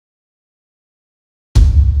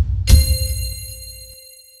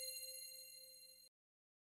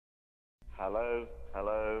Hello,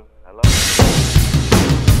 hello, hello.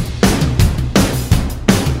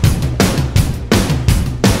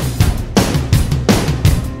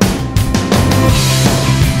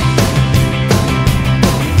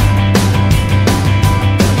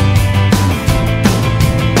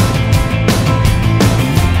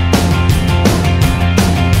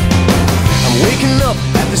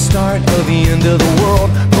 Start of the end of the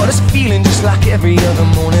world, but it's feeling just like every other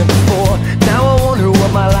morning before. Now I wonder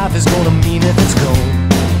what my life is gonna mean if it's gone.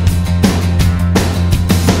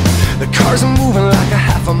 The cars are moving like a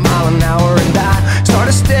half a mile an hour, and I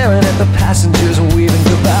started staring at the passengers and waving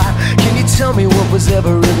goodbye. Can you tell me what was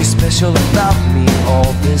ever really special about me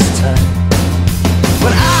all this time?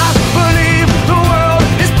 But I believe the world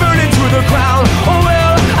is burning to the ground. Oh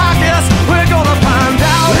well, I guess we're gonna find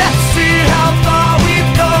out. Let's see how far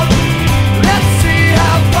we've come. Let's see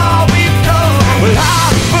how far we've come. Well, I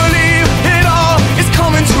believe it all is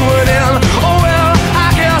coming to an end. Oh well, I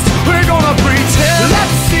guess we're gonna pretend.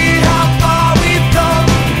 Let's see how far we've come.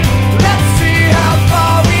 Let's see how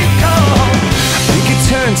far we've come. I think it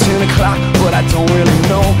turned 10 o'clock, but I don't really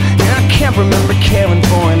know. And I can't remember caring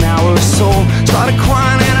for an hour or so. Started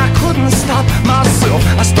crying and I couldn't stop myself.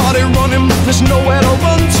 I started running, but there's nowhere to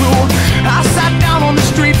run to. I sat down on the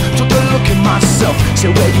street, took a look at myself.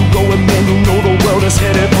 Said, where you going, man? You know the world is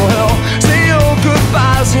headed for hell. Say your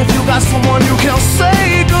goodbyes if you got someone you can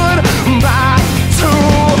say goodbye to.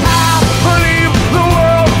 I believe the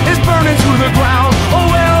world is burning to the ground. Oh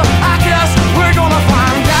well, I guess we're gonna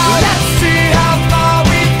find out. Let's see how far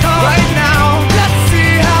we've come right now. Let's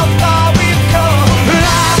see how far we've come.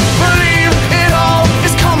 I believe it all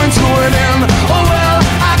is coming to an end. Oh well,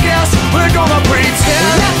 I guess we're gonna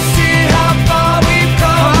pretend. Let's see how far we've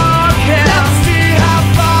come. Okay. Let's see how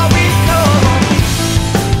far we've come.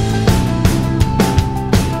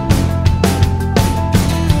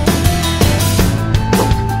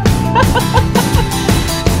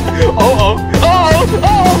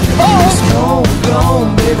 It's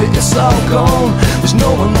gone, baby, it's all gone. There's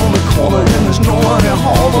no one on the corner and there's no one at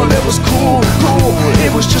home. Well, it was cool,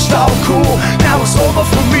 it was just all cool. Now it's over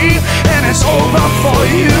for me and it's over for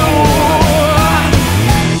you.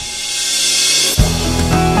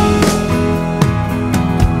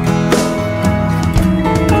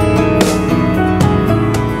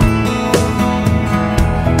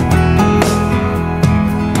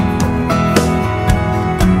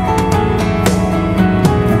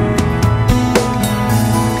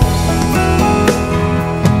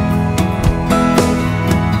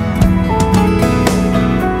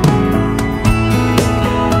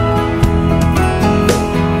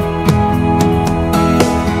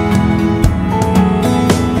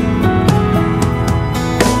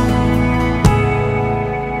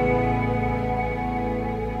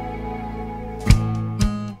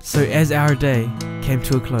 So as our day came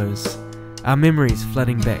to a close, our memories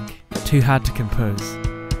flooding back, too hard to compose.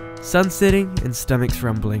 Sun setting and stomachs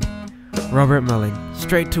rumbling, Robert mulling,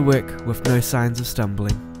 straight to work with no signs of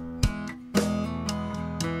stumbling.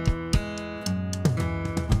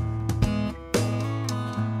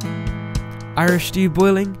 Irish stew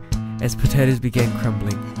boiling as potatoes began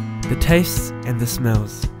crumbling. The tastes and the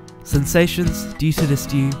smells, sensations due to the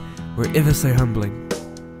stew were ever so humbling.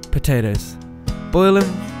 Potatoes, boil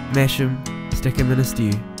 'em, mash 'em, stick 'em in a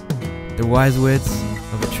stew. The wise words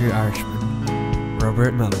of a true Irishman,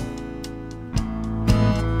 Robert Mullen.